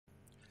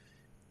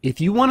If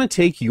you want to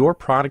take your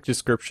product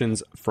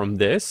descriptions from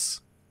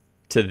this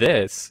to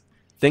this,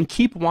 then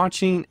keep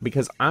watching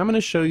because I'm going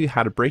to show you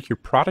how to break your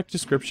product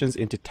descriptions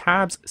into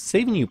tabs,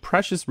 saving you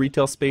precious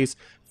retail space,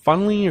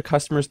 funneling your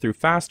customers through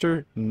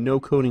faster, no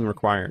coding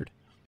required.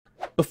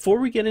 Before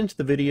we get into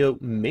the video,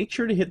 make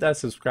sure to hit that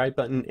subscribe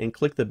button and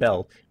click the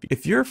bell.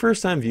 If you're a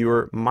first-time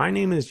viewer, my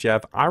name is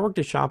Jeff. I worked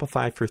at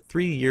Shopify for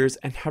 3 years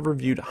and have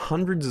reviewed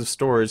hundreds of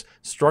stores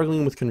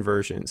struggling with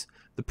conversions.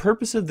 The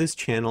purpose of this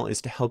channel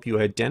is to help you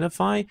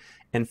identify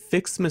and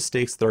fix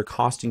mistakes that are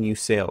costing you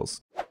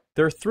sales.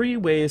 There are 3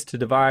 ways to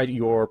divide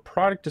your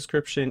product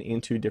description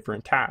into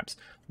different tabs.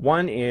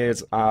 One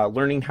is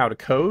learning how to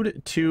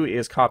code. 2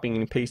 is copying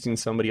and pasting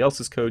somebody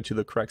else's code to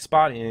the correct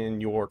spot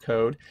in your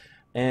code.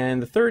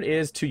 And the 3rd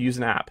is to use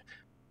an app.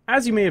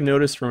 As you may have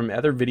noticed from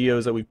other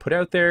videos that we've put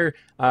out there,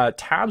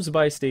 Tabs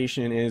by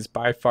Station is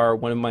by far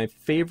one of my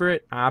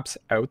favorite apps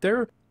out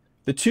there.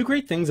 The 2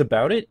 great things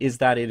about it is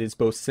that it is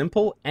both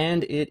simple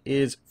and it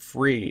is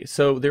free.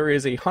 So there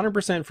is a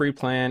 100% free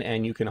plan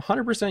and you can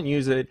 100%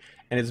 use it,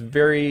 and it's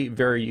very,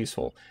 very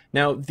useful.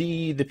 Now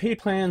the paid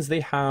plans,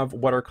 they have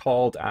what are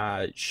called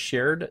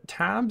shared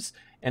tabs,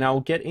 and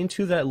I'll get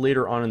into that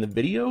later on in the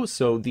video.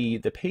 So the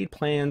paid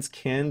plans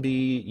can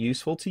be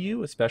useful to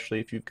you, especially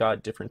if you've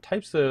got different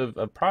types of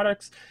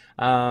products.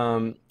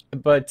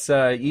 But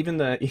even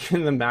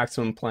the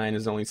maximum plan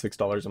is only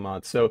 $6 a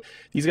month. So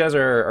these guys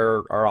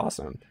are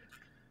awesome.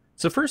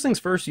 So first things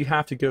first, you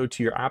have to go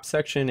to your app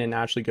section and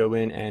actually go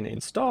in and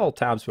install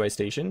Tabs by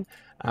Station.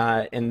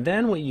 And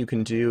then what you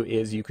can do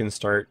is you can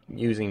start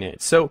using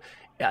it. So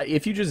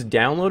if you just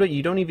download it,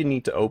 you don't even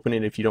need to open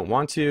it if you don't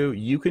want to.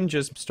 You can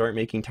just start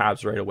making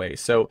tabs right away.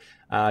 So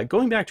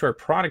going back to our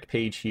product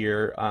page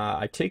here,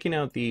 I've taken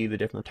out the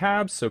different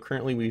tabs. So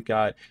currently we've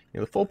got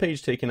the full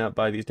page taken up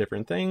by these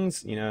different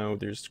things.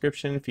 There's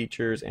description,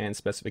 features, and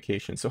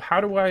specifications. So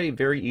how do I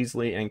very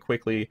easily and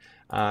quickly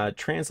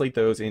translate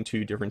those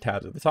into different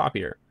tabs at the top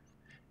here?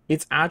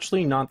 It's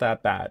actually not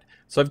that bad.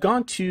 So I've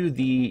gone to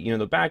the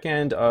the back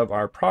end of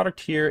our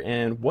product here,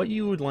 and what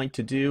you would like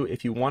to do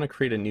if you want to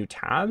create a new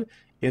tab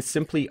is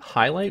simply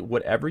highlight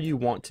whatever you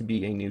want to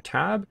be a new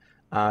tab,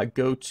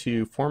 go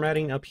to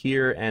formatting up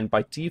here, and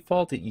by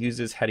default it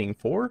uses heading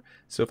 4.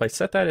 So if I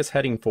set that as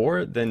heading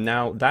 4, then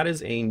now that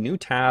is a new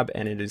tab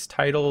and it is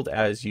titled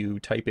as you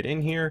type it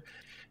in here.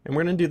 And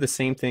we're going to do the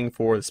same thing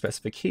for the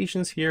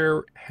specifications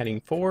here, heading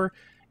 4,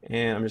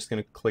 and I'm just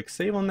going to click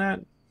save on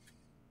that.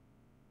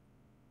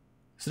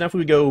 So now if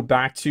we go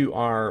back to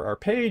our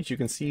page, you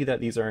can see that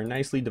these are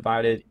nicely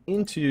divided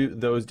into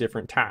those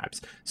different tabs.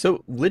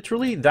 So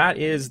literally that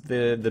is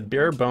the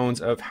bare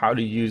bones of how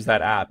to use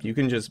that app. You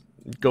can just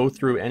go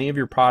through any of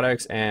your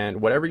products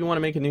and whatever you want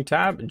to make a new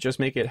tab, just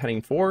make it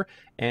heading 4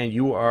 and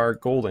you are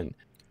golden.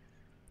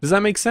 Does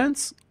that make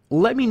sense?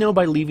 Let me know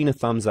by leaving a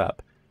thumbs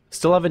up.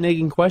 Still have a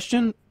nagging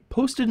question?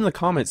 Post it in the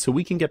comments so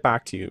we can get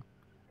back to you.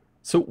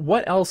 So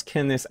what else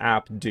can this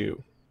app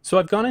do? So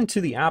I've gone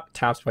into the app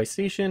Tabs by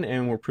Station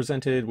and we're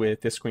presented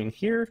with this screen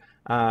here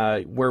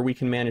where we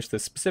can manage the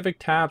specific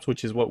tabs,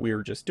 which is what we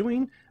were just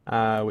doing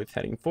with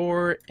heading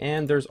 4.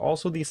 And there's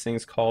also these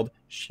things called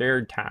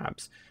shared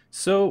tabs.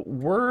 So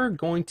we're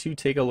going to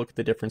take a look at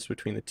the difference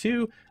between the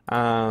two.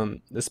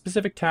 The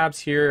specific tabs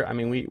here, I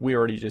mean, we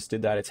already just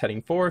did that. It's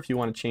heading 4. If you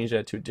want to change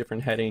that to a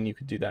different heading, you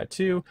could do that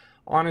too.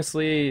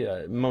 Honestly,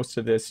 most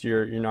of this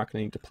you're not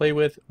going to need to play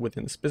with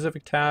within the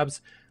specific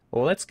tabs.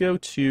 Well, let's go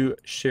to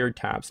shared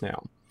tabs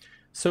now.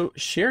 So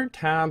shared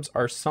tabs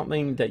are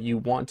something that you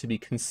want to be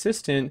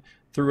consistent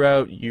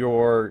throughout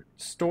your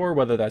store,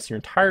 whether that's your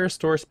entire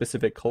store,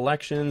 specific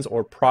collections,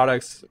 or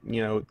products,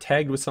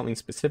 tagged with something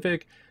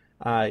specific.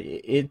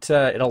 It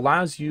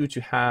allows you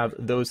to have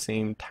those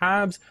same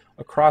tabs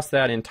across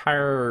that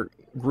entire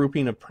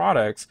grouping of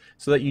products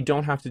so that you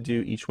don't have to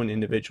do each one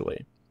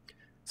individually.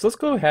 So let's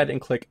go ahead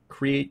and click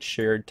Create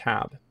Shared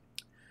Tab.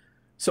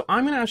 So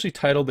I'm going to actually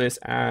title this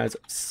as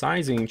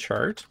Sizing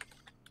Chart.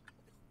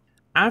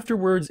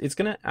 Afterwards, it's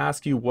going to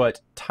ask you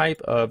what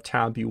type of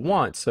tab you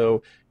want.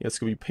 So it's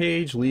going to be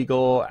page,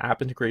 legal,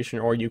 app integration,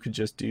 or you could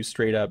just do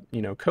straight up,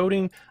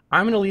 coding.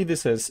 I'm going to leave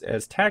this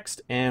as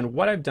text. And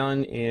what I've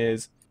done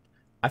is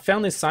I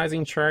found this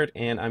sizing chart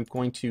and I'm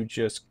going to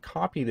just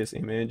copy this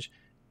image,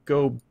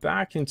 go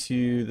back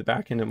into the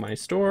back end of my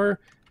store,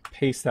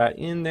 paste that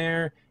in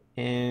there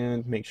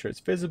and make sure it's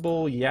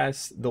visible.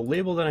 Yes, the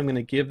label that I'm going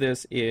to give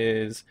this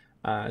is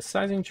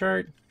sizing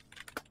chart.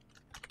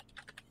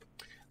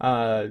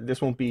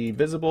 This won't be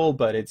visible,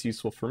 but it's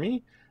useful for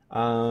me.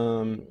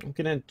 I'm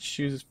gonna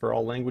choose for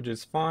all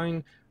languages,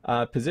 fine.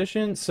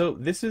 Position. So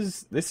this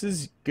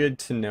is good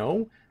to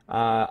know.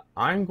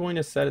 I'm going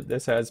to set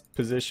this as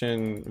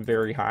position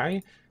very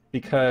high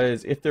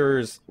because if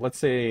there's let's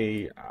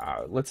say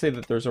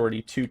that there's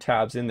already 2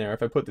 tabs in there.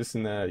 If I put this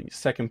in the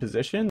second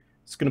position,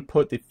 it's going to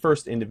put the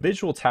first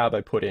individual tab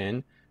I put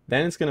in.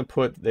 Then it's going to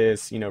put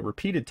this,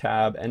 repeated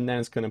tab, and then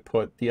it's going to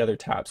put the other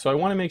tab. So I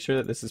want to make sure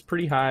that this is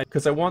pretty high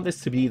because I want this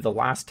to be the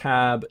last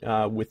tab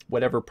with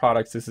whatever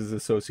products this is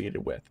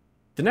associated with.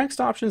 The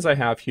next options I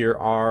have here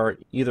are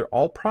either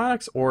all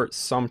products or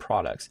some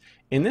products.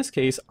 In this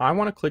case, I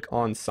want to click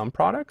on some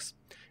products.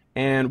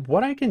 And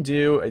what I can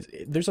do is,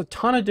 there's a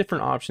ton of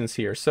different options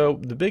here. So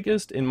the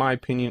biggest, in my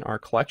opinion, are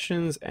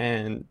collections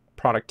and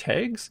product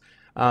tags.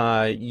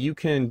 You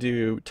can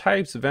do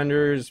types,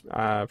 vendors,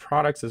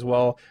 products as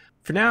well.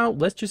 For now,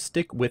 let's just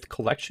stick with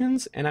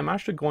collections, and I'm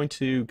actually going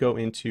to go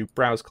into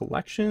Browse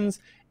Collections,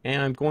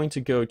 and I'm going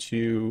to go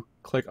to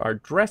click our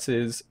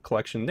dresses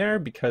collection there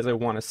because I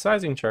want a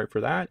sizing chart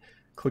for that.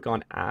 Click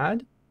on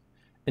Add,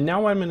 and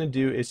now what I'm going to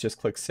do is just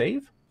click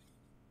Save.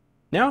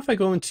 Now if I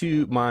go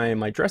into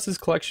my dresses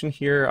collection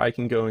here, I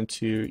can go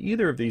into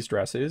either of these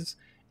dresses,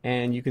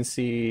 and you can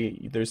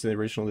see there's the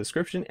original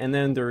description, and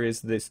then there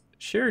is this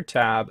shared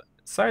tab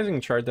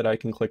sizing chart that I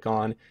can click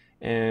on,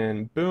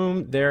 and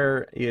boom,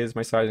 there is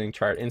my sizing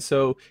chart. And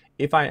so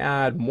if I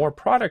add more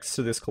products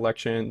to this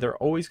collection, they're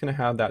always going to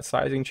have that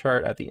sizing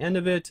chart at the end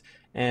of it,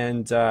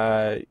 and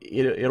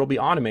it'll be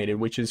automated,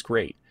 which is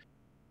great.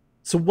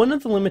 So one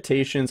of the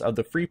limitations of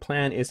the free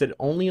plan is that it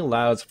only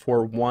allows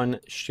for one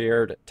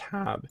shared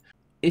tab.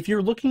 If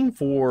you're looking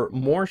for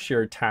more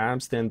shared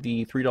tabs, then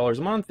the $3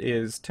 a month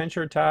is 10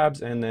 shared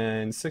tabs, and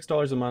then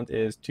 $6 a month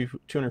is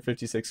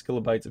 256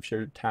 kilobytes of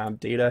shared tab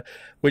data,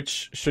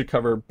 which should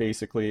cover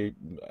basically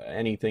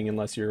anything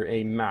unless you're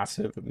a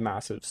massive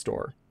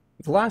store.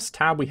 The last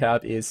tab we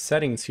have is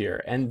settings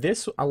here, and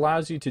this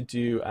allows you to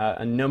do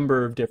a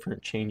number of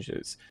different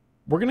changes.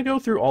 We're going to go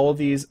through all of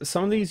these.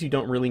 Some of these you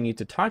don't really need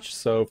to touch.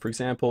 So for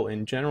example,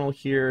 in general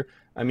here,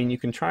 I mean, you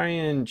can try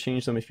and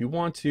change them if you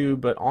want to,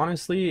 but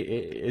honestly,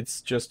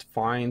 it's just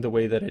fine the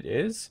way that it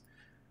is.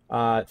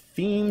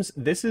 Themes,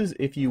 this is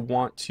if you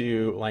want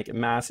to like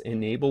mass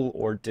enable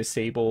or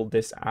disable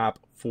this app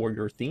for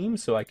your theme.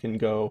 So I can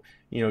go,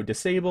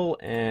 disable,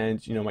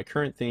 and my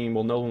current theme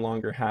will no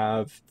longer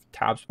have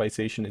tabs by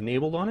station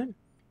enabled on it.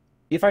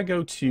 If I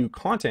go to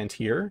content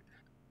here,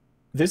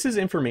 this is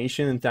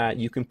information that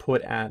you can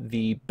put at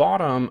the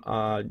bottom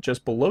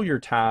just below your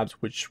tabs,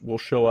 which will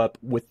show up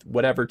with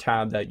whatever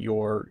tab that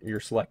you're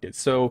selected.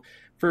 So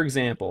for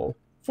example,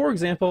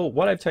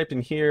 what I've typed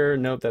in here,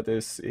 note that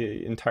this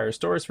entire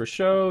store is for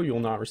show, you will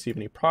not receive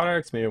any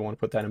products. Maybe I want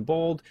to put that in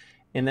bold,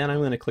 and then I'm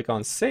going to click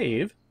on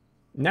save.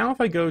 Now if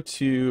I go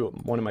to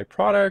one of my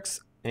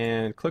products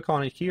and click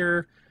on it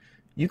here,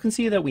 you can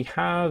see that we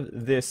have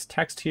this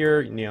text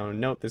here,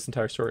 note this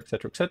entire store,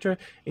 etc., etc.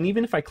 And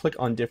even if I click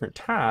on different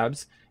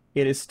tabs,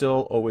 it is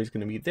still always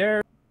going to be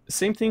there.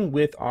 Same thing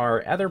with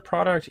our other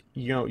product,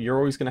 you're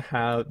always going to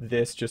have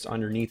this just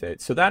underneath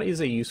it. So that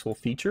is a useful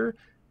feature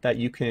that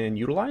you can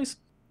utilize.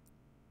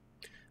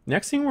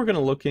 Next thing we're going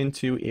to look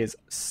into is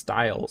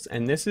styles,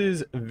 and this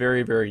is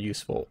very, very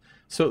useful.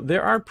 So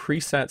there are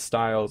preset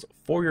styles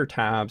for your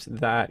tabs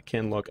that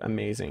can look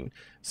amazing.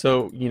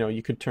 So,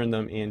 you could turn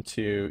them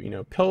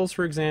into, pills,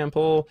 for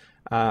example.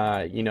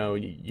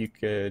 You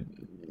could,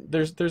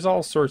 there's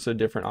all sorts of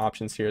different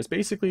options here. It's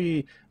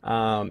basically,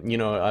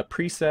 a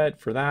preset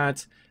for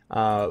that.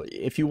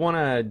 If you want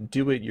to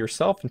do it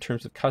yourself in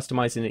terms of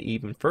customizing it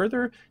even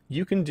further,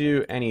 you can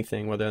do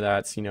anything, whether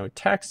that's,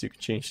 text, you can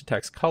change the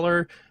text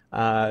color,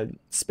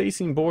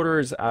 spacing,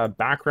 borders,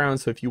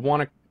 background. So if you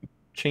want to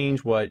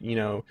change what,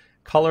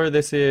 color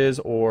this is,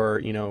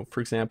 or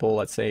for example,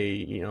 let's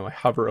say I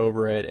hover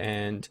over it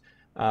and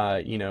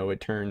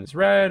it turns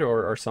red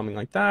or something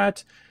like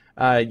that,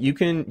 you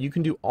can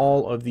do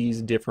all of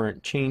these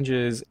different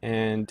changes,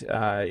 and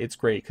it's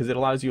great because it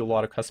allows you a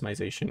lot of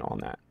customization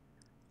on that.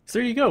 So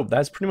there you go.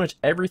 That's pretty much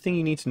everything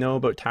you need to know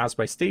about tabs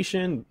by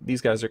station.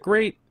 These guys are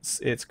great.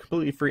 It's a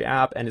completely free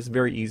app and it's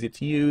very easy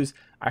to use.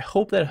 I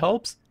hope that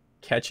helps.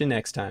 Catch you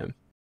next time.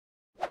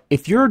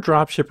 If you're a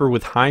dropshipper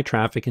with high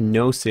traffic and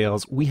no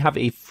sales, we have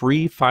a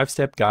free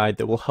 5-step guide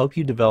that will help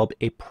you develop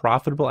a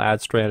profitable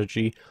ad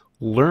strategy,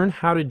 learn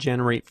how to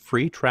generate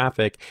free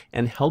traffic,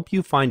 and help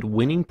you find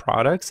winning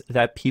products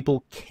that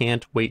people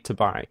can't wait to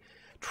buy.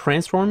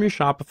 Transform your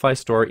Shopify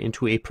store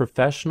into a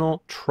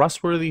professional,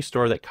 trustworthy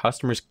store that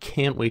customers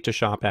can't wait to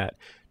shop at.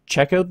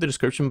 Check out the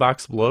description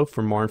box below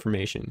for more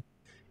information.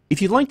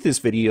 If you liked this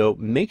video,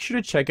 make sure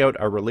to check out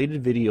our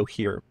related video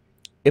here.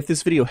 If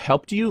this video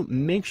helped you,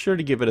 make sure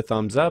to give it a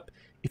thumbs up.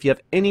 If you have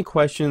any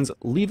questions,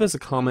 leave us a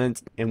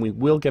comment and we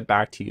will get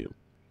back to you.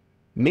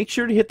 Make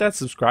sure to hit that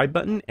subscribe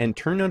button and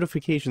turn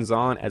notifications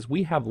on, as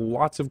we have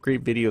lots of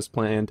great videos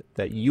planned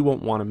that you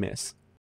won't want to miss.